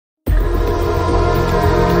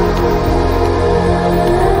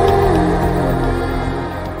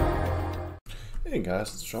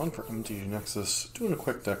guys, it's John for MTG Nexus, doing a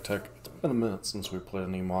quick deck tech. It's been a minute since we played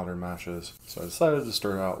any modern matches, so I decided to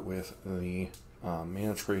start out with the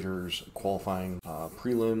Mana Traders qualifying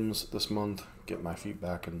prelims this month, get my feet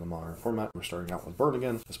back in the modern format. We're starting out with Burn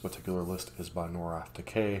again. This particular list is by Norath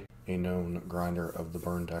Decay, a known grinder of the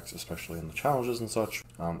Burn decks, especially in the challenges and such.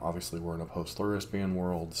 Obviously we're in a post-Lurrus ban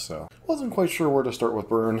world, so wasn't quite sure where to start with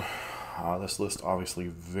Burn. This list obviously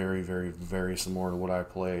very similar to what I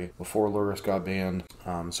play before Lurrus got banned,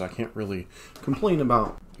 so I can't really complain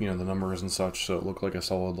about, the numbers and such, so it looked like a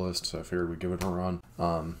solid list, so I figured we'd give it a run.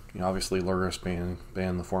 Obviously Lurrus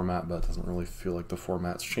banned the format, but it doesn't really feel like the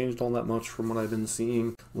format's changed all that much from what I've been seeing.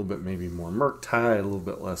 A little bit maybe more Murktide, a little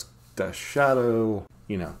bit less Death Shadow,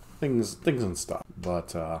 things and stuff.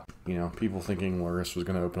 But, people thinking Lurrus was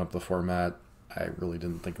going to open up the format, I really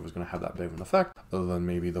didn't think it was going to have that big of an effect, other than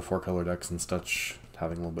maybe the 4-color decks and such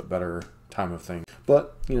having a little bit better time of thing.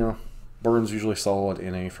 But, Burn's usually solid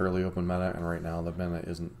in a fairly open meta, and right now the meta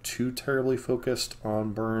isn't too terribly focused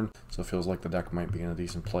on Burn, so it feels like the deck might be in a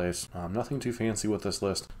decent place. Nothing too fancy with this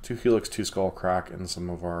list. 2 Helix, 2 Skullcrack, and some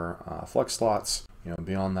of our flex slots.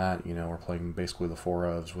 Beyond that, we're playing basically the 4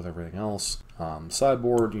 ofs with everything else.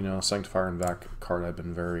 Sideboard, Sanctifier and Vac card I've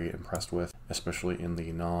been very impressed with, especially in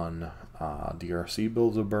the non-DRC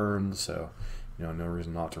builds of Burn, so no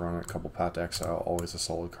reason not to run it. A couple Pat decks, always a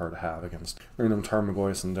solid card to have against random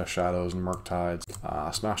Tarmogoyfs and Death Shadows and Murktides.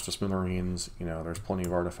 Smash to Smithereens, there's plenty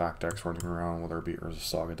of artifact decks running around, whether it be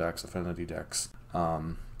Saga decks, Affinity decks,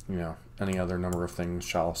 any other number of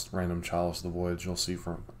things, random Chalice of the Void you'll see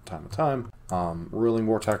from time to time. Ruling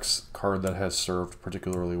Vortex card that has served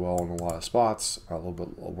particularly well in a lot of spots, a little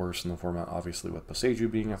bit worse in the format obviously with Boseiju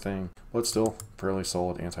being a thing, but still fairly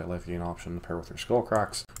solid anti-life gain option to pair with your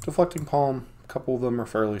Skullcracks. Deflecting Palm, a couple of them are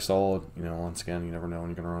fairly solid. Once again, you never know when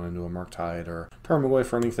you're going to run into a Murktide or Tarmogoyf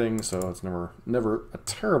for anything, so it's never a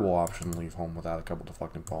terrible option to leave home without a couple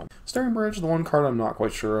Deflecting Palm. Staring Bridge, the one card I'm not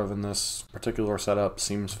quite sure of in this particular setup,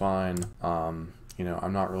 seems fine.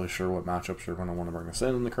 I'm not really sure what matchups are going to want to bring us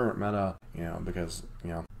in the current meta, because,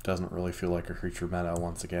 it doesn't really feel like a creature meta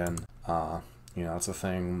once again. That's the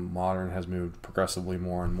thing. Modern has moved progressively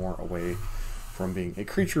more and more away from being a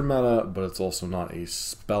creature meta, but it's also not a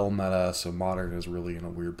spell meta, so Modern is really in a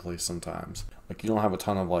weird place sometimes. Like, you don't have a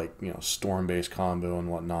ton of, storm-based combo and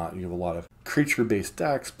whatnot. You have a lot of creature-based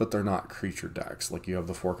decks, but they're not creature decks. Like, you have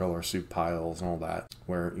the 4-color soup piles and all that,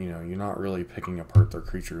 where, you're not really picking apart their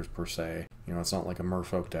creatures per se. It's not like a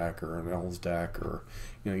Merfolk deck or an Elves deck or,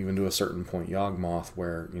 even to a certain point Yawgmoth,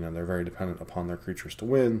 where, they're very dependent upon their creatures to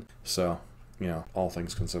win. So, all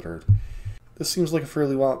things considered, this seems like a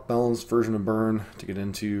fairly well-balanced version of Burn to get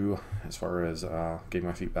into as far as getting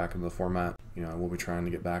my feet back into the format. We'll be trying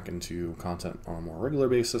to get back into content on a more regular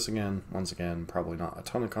basis again. Once again, probably not a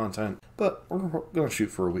ton of content, but we're going to shoot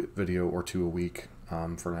for a video or two a week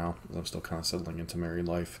for now. I'm still kind of settling into married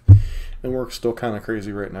life, and work's still kind of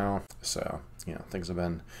crazy right now. So, things have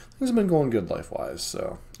been going good life-wise.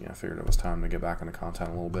 So, I figured it was time to get back into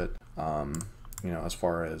content a little bit. As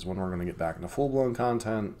far as when we're going to get back into full-blown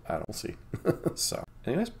content, I don't see. So,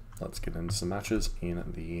 anyways, let's get into some matches in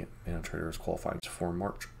the Mana Traders qualifying for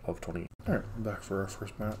March of 20. Alright, back for our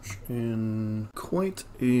first match in quite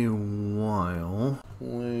a while.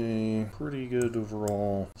 Play pretty good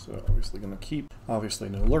overall, so obviously going to keep. Obviously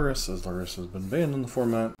no Lurrus, as Lurrus has been banned in the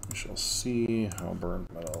format. We shall see how Burn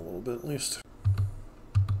meta a little bit at least.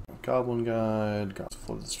 Goblin Guide, got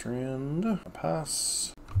Flooded Strand, a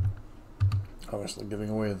pass. Obviously giving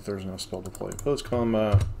away that there's no spell to play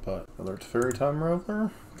post-combat, but another Fairy Time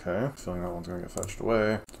Reveler. Okay, feeling that one's going to get fetched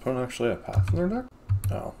away. Does opponent actually have Path in their deck?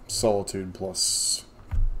 Oh, Solitude plus.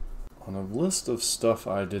 On a list of stuff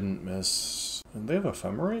I didn't miss, and they have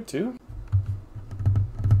Ephemerate too?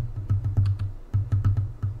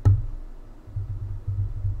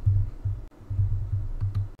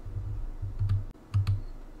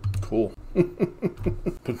 Cool.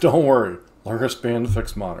 But don't worry, Lurrus banned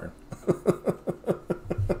fixed Modern.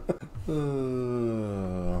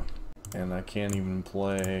 And I can't even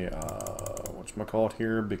play whatchamacallit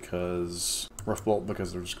here because Riftbolt,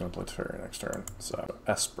 because they're just going to play Teferi next turn. So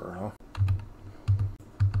Esper, huh?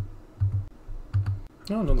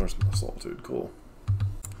 Oh, no, there's no Solitude. Cool.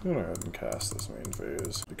 I'm going to go ahead and cast this main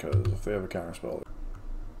phase because if they have a counterspell,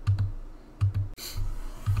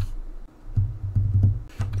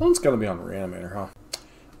 that one's got to be on Reanimator, huh?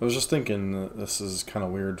 I was just thinking that this is kind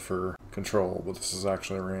of weird for Control, but this is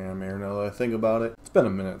actually a Reanimator now that I think about it. It's been a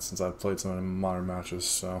minute since I've played some of the modern matches,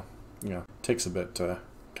 so, it takes a bit to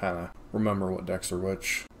kind of remember what decks are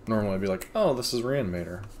which. Normally I'd be like, oh, this is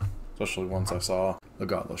Reanimator. Especially once I saw the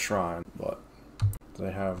Godless Shrine, but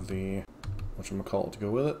they have the whatchamacallit to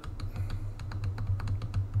go with it.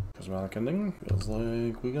 Prismatic ending. Feels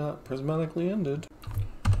like we got prismatically ended.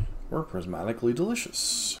 Or prismatically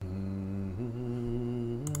delicious.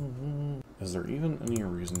 Is there even any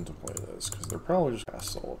reason to play this? Because they're probably just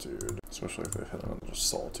cast Solitude. Especially if they've hit another just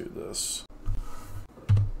Solitude this.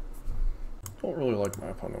 Don't really like my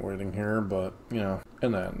opponent waiting here, but, you know,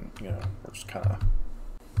 and then, you know, we're just kind of...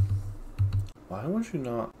 Why would you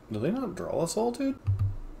not... Do they not draw a Solitude?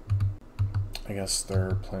 I guess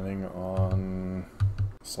they're planning on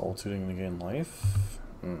Solituding to gain life?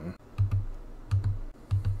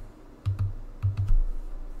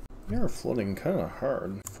 They are flooding kind of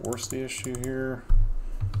hard. Force the issue here.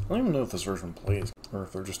 I don't even know if this version plays, or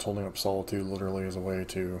if they're just holding up Solitude literally as a way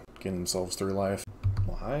to gain themselves through life.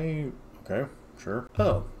 Why? Okay, sure.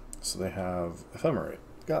 Oh, so they have Ephemerate.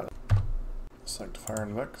 Got it. Sanctifier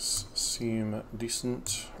and Vex seem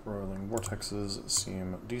decent. Rolling Vortexes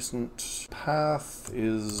seem decent. Path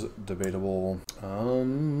is debatable.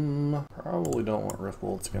 Probably don't want Rift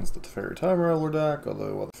Bolts against the Teferi Time Rattler deck,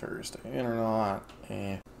 although whether Teferi stay in or not,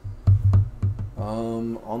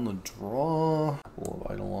 on the draw, a couple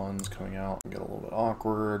of Eidolons coming out and get a little bit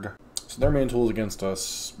awkward. So their main tools against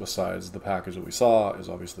us, besides the package that we saw, is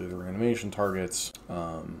obviously the reanimation targets.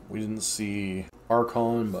 We didn't see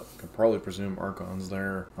Archon, but could probably presume Archon's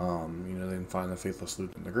there. You know, they can find the Faithless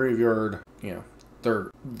Loot in the graveyard. You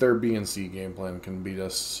know, their BNC game plan can beat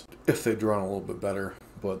us if they draw a little bit better.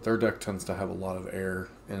 But their deck tends to have a lot of air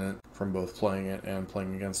in it from both playing it and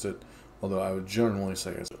playing against it. Although I would generally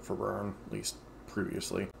say it's for burn, at least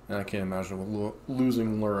previously. And I can't imagine with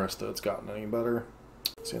losing Lurrus that it's gotten any better.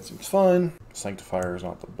 So it seems fine. Sanctifier is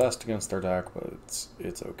not the best against their deck, but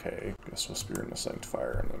it's okay. Guess we'll Spirit into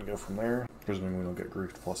Sanctifier and then go from there. Presuming we don't get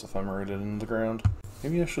Griefed plus Ephemerated into the ground.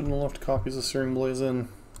 Maybe I shouldn't have left copies of Searing Blaze in.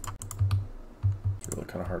 It's really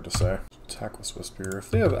kind of hard to say. Attack with Swift Spear.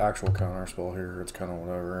 If they have actual counterspell here, it's kind of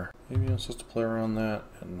whatever. Maybe I'm supposed to play around that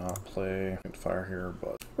and not play Sanctifier here,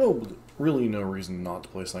 but well, really no reason not to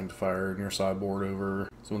play Sanctifier in your sideboard over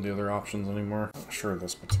some of the other options anymore. Not sure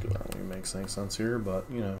this particularly makes any sense here, but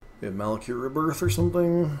you know, they have Malakir Rebirth or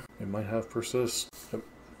something. They might have Persist. Yep.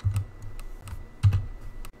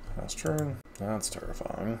 Pass turn. That's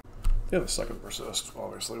terrifying. They have a second Persist.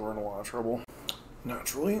 Obviously, we're in a lot of trouble.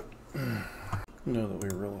 Naturally. Know that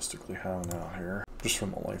we realistically have now here, just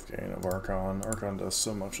from the life gain of Archon. Archon does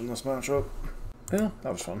so much in this matchup. Yeah,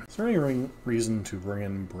 that was fun. Is there any reason to bring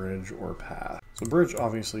in Bridge or Path? So Bridge,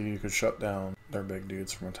 obviously, you could shut down their big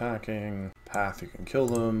dudes from attacking. Path, you can kill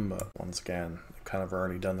them, but once again, they've kind of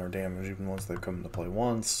already done their damage even once they've come to play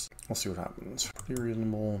once. We'll see what happens. Pretty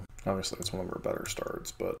reasonable. Obviously, it's one of our better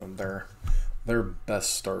starts, but their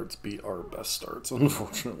best starts beat our best starts,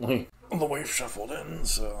 unfortunately. The wave shuffled in,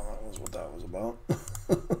 so that was what that was about.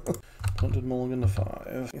 Punted mulligan to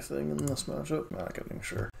 5. Anything in this matchup? Not getting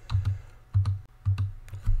sure.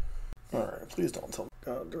 Alright, please don't tell me I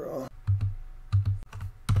gotta draw.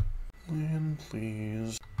 And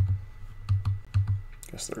please.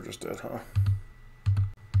 Guess they're just dead, huh?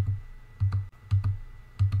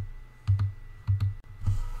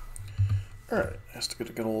 Alright, has to get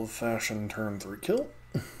a good old-fashioned turn 3 kill.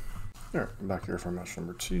 Alright, back here for match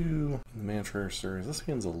number 2. In the Mantra series, this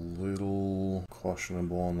hand's a little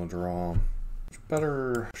questionable on the draw. Much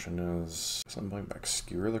better option is something back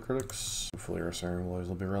Skewer the Critics. Hopefully our Searing Blaze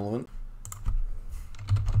will be relevant.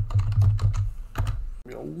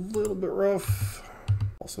 Be a little bit rough.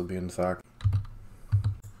 Also be in fact.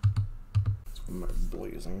 So am I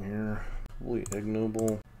blazing here? Probably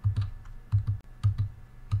ignoble.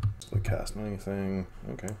 So cast anything.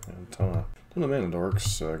 Okay, and a ton of mana dorks,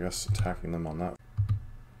 so I guess attacking them on that.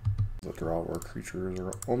 The draw where creatures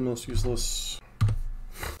are almost useless.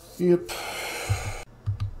 Yep.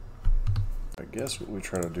 I guess what we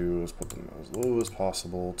try to do is put them as low as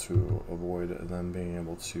possible to avoid them being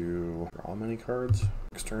able to draw many cards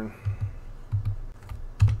next turn.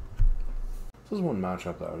 This is one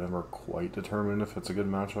matchup that I would never quite determine if it's a good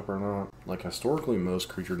matchup or not. Like, historically, most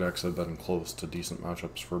creature decks have been close to decent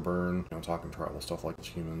matchups for burn. You know, talking tribal stuff like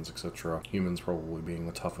humans, etc. Humans probably being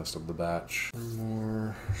the toughest of the batch.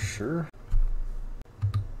 More sure.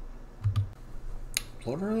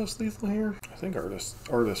 Blood Artist lethal here? I think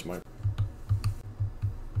Artist might.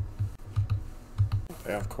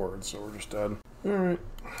 They have cords, so we're just dead. Alright.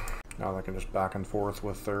 Now they can just back and forth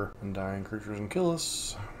with their undying creatures and kill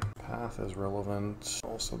us. Path is relevant,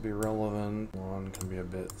 also be relevant. One can be a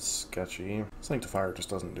bit sketchy. Sanctifier just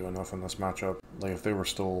doesn't do enough in this matchup. Like, if they were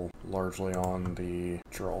still largely on the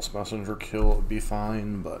Jarl's Messenger kill, it would be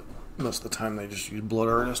fine, but most of the time they just use Blood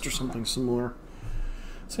Artist or something similar.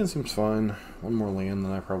 Sand seems fine. One more land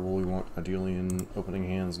than I probably want, ideally in opening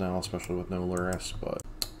hands now, especially with no Lurrus, but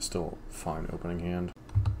still fine opening hand.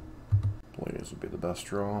 Blaze would be the best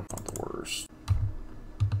draw, not the worst.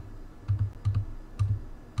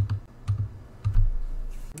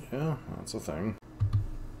 Yeah, that's a thing.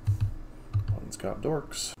 One's got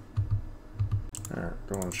dorks. Alright,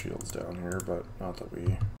 going shields down here, but not that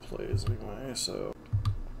we plays anyway, so...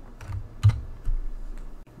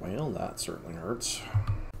 Well, that certainly hurts.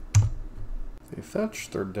 If they fetch,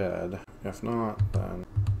 they're dead. If not, then...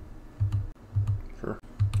 Sure.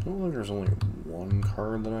 I don't think there's only one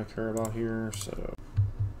card that I care about here, so...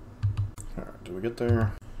 Alright, do we get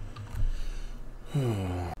there?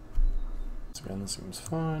 Again, this seems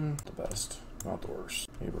fine. The best, not the worst.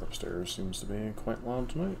 Neighbor upstairs seems to be quite loud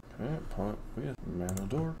tonight. Okay, punt with Mana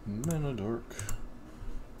Dork. Mana Dork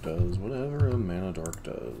does whatever a Mana Dork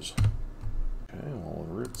does. Okay, Wall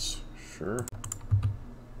of Roots, sure.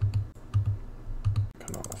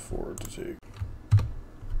 Cannot afford to take.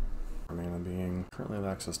 Mana being currently have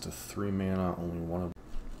access to 3 mana, only one of.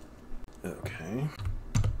 Okay.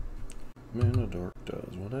 Mana Dork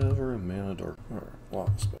does whatever a Mana Dork. Alright,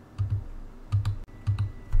 lost.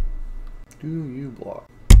 Do you block?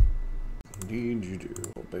 Indeed you do.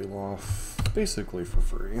 Bailoff basically for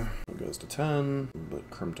free. It goes to 10, but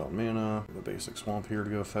crimped on mana. The basic swamp here to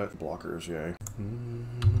go fetch. Blockers, yay.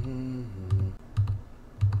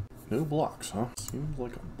 No blocks, huh? Seems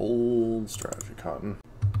like a bold strategy, Cotton.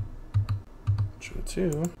 Should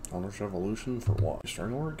too. Elder's Evolution for what?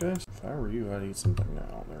 Stranglework, guys? If I were you, I'd eat something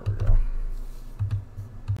now. There we go.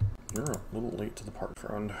 You're a little late to the party,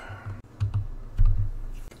 friend.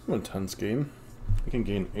 An intense game. We can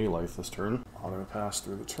gain a life this turn. Auto pass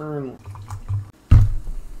through the turn.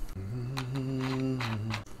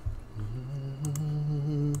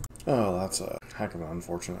 Oh, that's a heck of an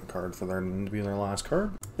unfortunate card for there to be their last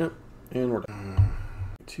card. Yep, and we're done.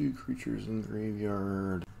 2 creatures in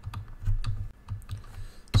graveyard.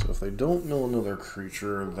 So if they don't mill another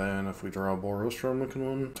creature, then if we draw a Boros Burn, we can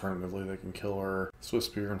win. Alternatively, they can kill our Swift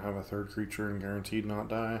Spear and have a 3rd creature and guaranteed not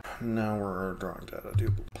die. Now we're drawing dead. I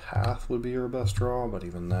do Path would be our best draw, but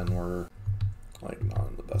even then we're like not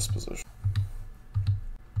in the best position.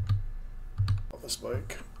 The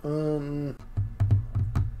spike.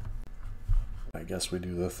 I guess we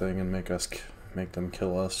do the thing and make them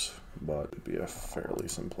kill us, but it'd be a fairly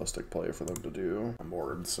simplistic play for them to do on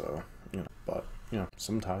board. So but.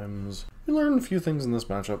 Sometimes we learn a few things in this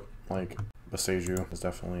matchup, like Boseiju is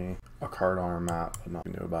definitely a card on our map, but not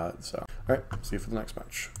new about it, so. Alright, see you for the next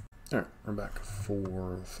match. Alright, we're back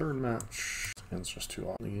for the 3rd match. And it's just 2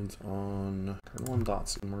 off leads on turn 1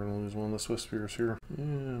 dots. And we're going to lose one of the Swift Spears here.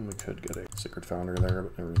 And we could get a Sacred Founder there,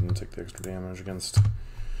 but never going to take the extra damage against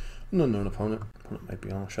an unknown opponent. Opponent might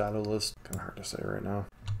be on a shadow list. Kind of hard to say right now.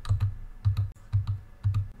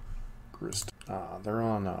 They're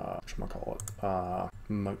on, whatchamacallit,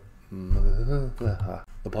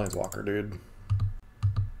 the Planeswalker, dude.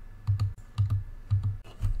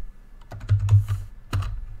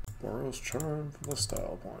 Boros Charm for the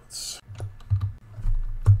style points.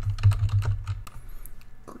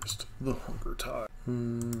 Grist the Hunger Tide.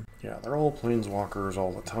 Yeah, they're all Planeswalkers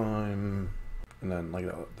all the time. And then like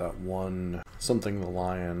that one something the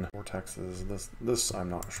lion vortexes. This I'm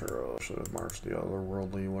not sure. I should have marched the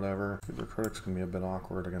otherworldly whatever. Their critics can be a bit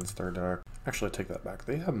awkward against their deck. Actually, I take that back.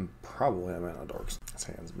 They have probably have Mana Dorks. This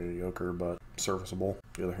hand's mediocre, but serviceable.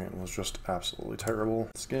 The other hand was just absolutely terrible.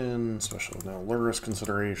 Skin, especially with no Lurrus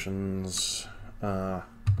considerations. I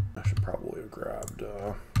should probably have grabbed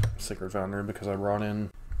Sacred Founder because I brought in.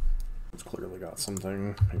 It's clearly got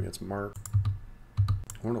something. Maybe it's Mark.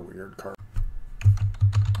 What a weird card.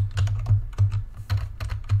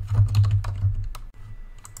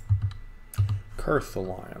 Karth the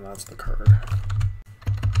Lion, that's the card.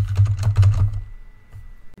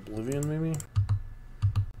 Oblivion, maybe?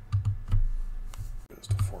 Goes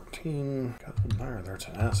to 14. Gotta admire their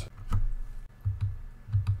tenacity.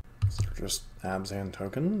 They're just Abzan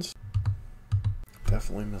tokens.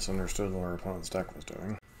 Definitely misunderstood what our opponent's deck was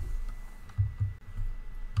doing.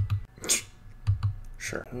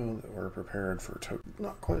 Sure. Oh, that we're prepared for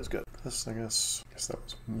not quite as good. This, I guess that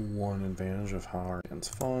was one advantage of how our hand's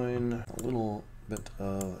fine. A little bit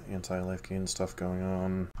of anti-life gain stuff going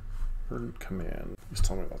on. Verdant Command. Please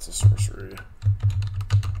tell me that's a sorcery.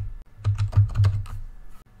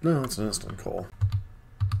 No, it's an instant call.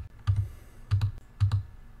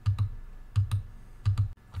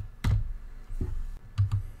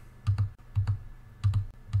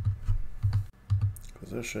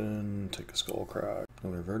 Position, take a Skull Crack.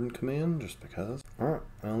 Another Verdant Command, just because. Alright,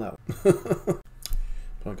 well that.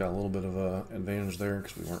 Don't got a little bit of an advantage there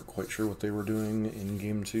because we weren't quite sure what they were doing in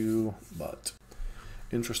game 2, but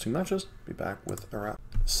interesting matches. Be back with a wrap.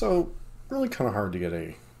 So, really kind of hard to get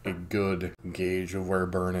a good gauge of where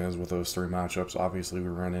Burn is with those 3 matchups. Obviously, we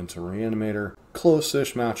ran into Reanimator.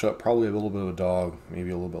 Close-ish matchup, probably a little bit of a dog, maybe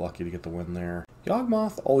a little bit lucky to get the win there.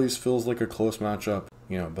 Yawgmoth always feels like a close matchup.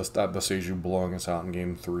 You know, that Boseiju blowing us out in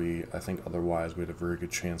game 3, I think otherwise we had a very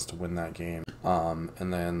good chance to win that game.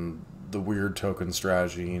 And then the weird token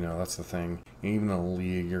strategy, you know, that's the thing. Even in a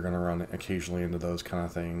league, you're going to run occasionally into those kind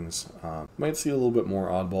of things. Might see a little bit more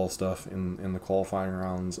oddball stuff in the qualifying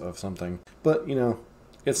rounds of something. But, you know,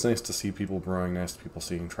 it's nice to see people brewing, nice to people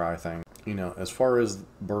seeing try things. You know, as far as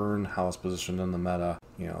Burn, how it's positioned in the meta,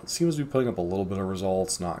 you know, it seems to be putting up a little bit of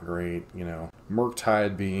results, not great. You know,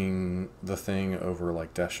 Murktide being the thing over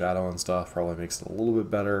like Death Shadow and stuff probably makes it a little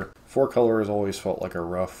bit better. 4-color has always felt like a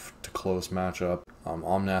rough to close matchup.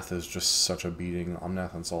 Omnath is just such a beating.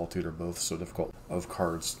 Omnath and Solitude are both so difficult of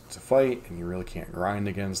cards to fight, and you really can't grind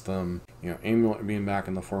against them. You know, Amulet being back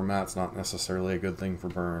in the format's not necessarily a good thing for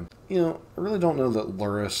Burn. You know, I really don't know that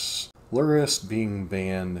Lurrus being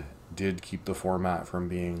banned did keep the format from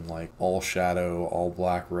being like all shadow, all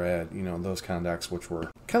black, red, you know, those kind of decks, which were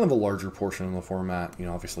kind of a larger portion of the format. You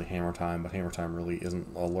know, obviously Hammer Time, but Hammer Time really isn't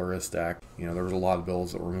a Lurrus deck. You know, there was a lot of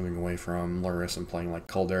builds that were moving away from Lurrus and playing like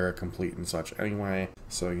Caldera Complete and such anyway.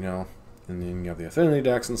 So, you know, and then you have the affinity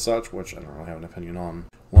decks and such, which I don't really have an opinion on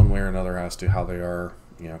one way or another as to how they are,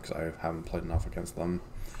 you know, because I haven't played enough against them.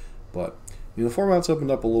 But, you know, the format's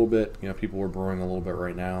opened up a little bit. You know, people are brewing a little bit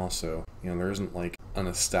right now, so, you know, there isn't like an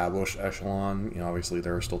established echelon. You know, obviously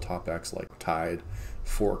there are still top decks like Tide,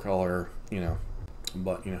 4-color, you know,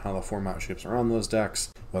 but, you know, how the format shapes around those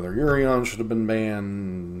decks, whether Urion should have been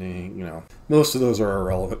banned, you know, most of those are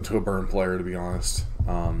irrelevant to a Burn player, to be honest.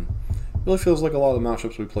 Really feels like a lot of the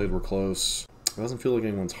matchups we played were close. It doesn't feel like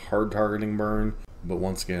anyone's hard targeting Burn, but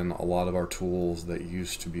once again, a lot of our tools that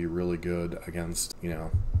used to be really good against, you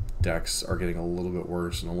know, decks are getting a little bit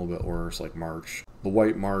worse and a little bit worse, like March. The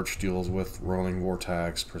White March deals with Rolling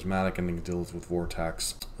Vortex, Prismatic Ending deals with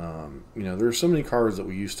Vortex. You know, there's so many cards that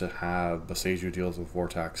we used to have. Boseiju deals with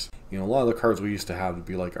Vortex. You know, a lot of the cards we used to have would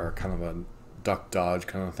be like our kind of a duck dodge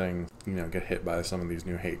kind of thing, you know, get hit by some of these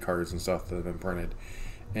new hate cards and stuff that have been printed.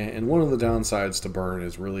 And one of the downsides to Burn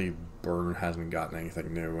is really Burn hasn't gotten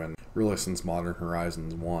anything new, and really since Modern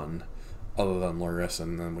Horizons 1, other than Lurrus,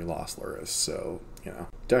 and then we lost Lurrus. So, you know,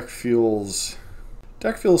 deck feels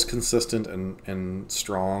consistent and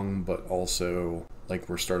strong, but also like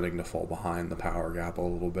we're starting to fall behind the power gap a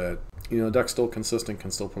little bit. You know, deck's still consistent,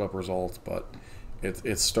 can still put up results, but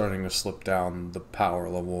it's starting to slip down the power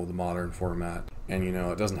level of the modern format. And, you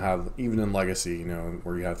know, it doesn't have, even in Legacy, you know,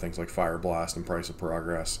 where you have things like Fire Blast and Price of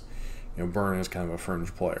Progress, you know, Burn is kind of a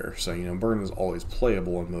fringe player. So, you know, Burn is always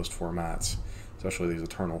playable in most formats, especially these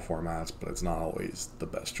Eternal formats, but it's not always the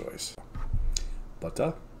best choice. But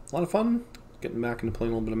a lot of fun getting back into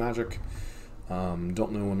playing a little bit of Magic.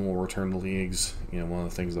 Don't know when we'll return to leagues. You know, one of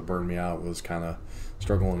the things that burned me out was kind of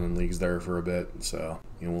struggling in leagues there for a bit. So,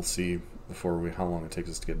 you know, we'll see how long it takes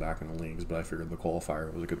us to get back into leagues. But I figured the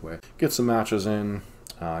qualifier was a good way. Get some matches in,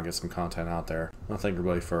 get some content out there. I want to thank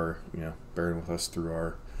everybody for, you know, bearing with us through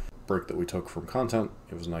our break that we took from content.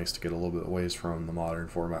 It was nice to get a little bit away from the modern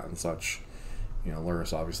format and such. You know,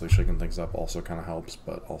 Lurrus obviously shaking things up also kind of helps,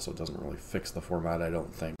 but also doesn't really fix the format, I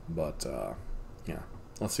don't think. But, yeah,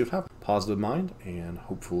 let's see what happens. Positive mind, and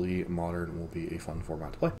hopefully Modern will be a fun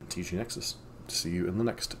format to play. TG Nexus. See you in the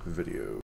next video.